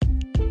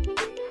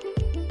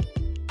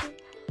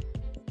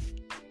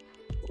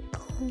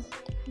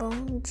Bom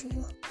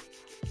dia.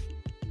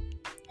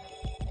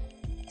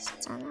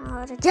 Está na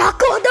hora de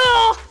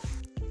acordar!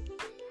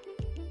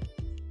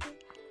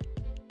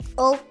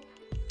 Oh.